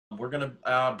We're going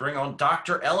to bring on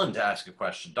Dr. Ellen to ask a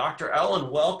question. Dr.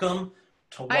 Ellen, welcome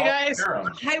to Hi, Wally guys.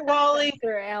 Baram. Hi, Wally.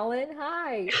 Dr. Ellen,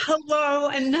 hi. Hello.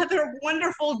 Another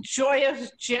wonderful, joyous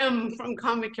gem from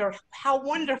Comic Care. How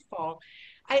wonderful.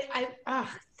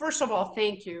 First of all,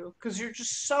 thank you, because you're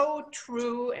just so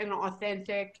true and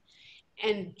authentic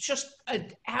and just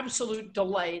an absolute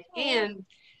delight. And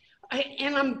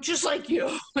I'm just like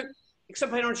you,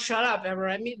 except I don't shut up ever.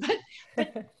 I mean, but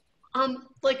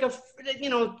like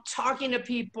talking to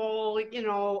people,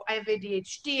 I have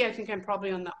ADHD. I think I'm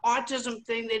probably on the autism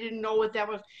thing. They didn't know what that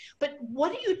was. But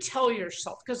what do you tell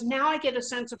yourself? Because now I get a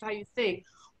sense of how you think.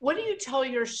 What do you tell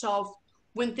yourself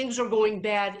when things are going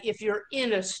bad if you're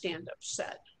in a stand-up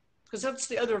set? Because that's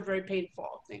the other very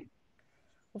painful thing.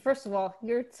 Well, first of all,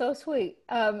 you're so sweet.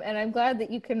 And I'm glad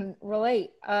that you can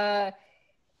relate.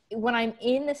 When I'm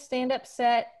in a stand-up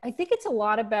set, I think it's a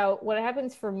lot about what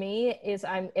happens for me is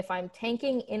if I'm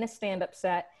tanking in a stand-up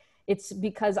set, it's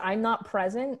because I'm not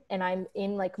present and I'm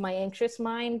in like my anxious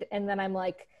mind. And then I'm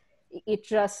like, it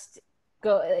just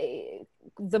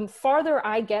the farther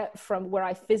I get from where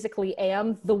I physically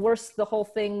am, the worse the whole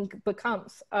thing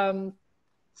becomes.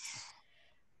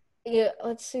 Yeah,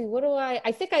 let's see.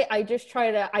 I think I just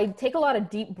I take a lot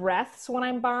of deep breaths when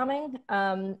I'm bombing,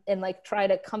 and like try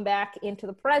to come back into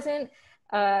the present.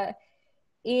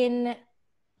 In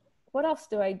what else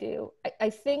do I do? I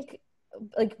think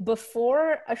like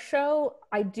before a show,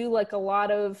 I do like a lot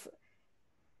of,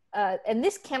 and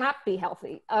this cannot be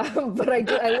healthy, but I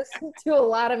listen to a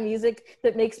lot of music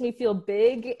that makes me feel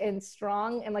big and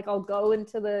strong. And like, I'll go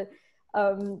into the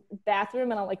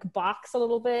bathroom and I'll like box a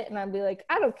little bit and I'll be like,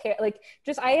 I don't care. Like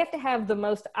I have to have the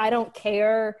most I don't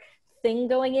care thing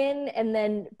going in. And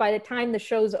then by the time the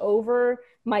show's over,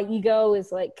 my ego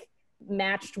is like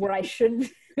matched where I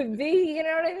should be. You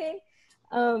know what I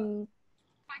mean?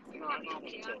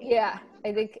 Yeah,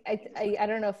 I think, I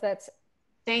don't know if that's.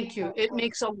 Thank you. It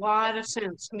makes a lot of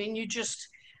sense. I mean,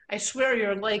 I swear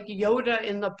you're like Yoda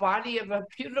in the body of a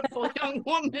beautiful young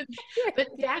woman, but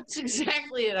that's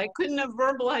exactly it. I couldn't have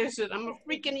verbalized it. I'm a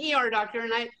freaking ER doctor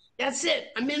and that's it.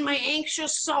 I'm in my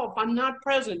anxious self. I'm not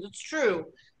present. It's true.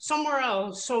 Somewhere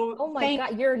else. So oh my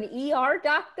God, you're an ER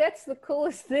doc? That's the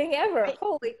coolest thing ever.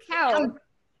 Holy cow. And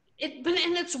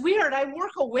it's weird. I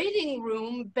work a waiting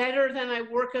room better than I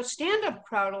work a stand-up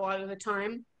crowd a lot of the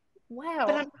time.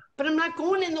 Wow. But I'm not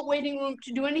going in the waiting room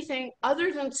to do anything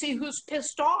other than see who's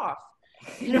pissed off.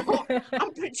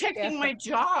 I'm protecting my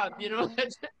job. I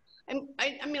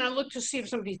mean, I look to see if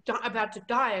somebody's about to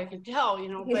die. I can tell.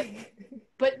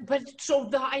 But so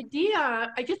the idea,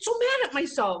 I get so mad at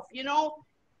myself.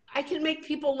 I can make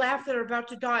people laugh that are about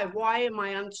to die. Why am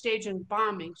I on stage and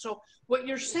bombing? So what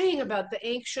you're saying about the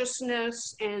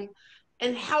anxiousness and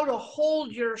how to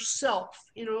hold yourself,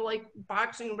 like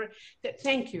boxing.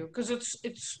 Thank you, because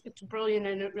it's brilliant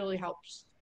and it really helps.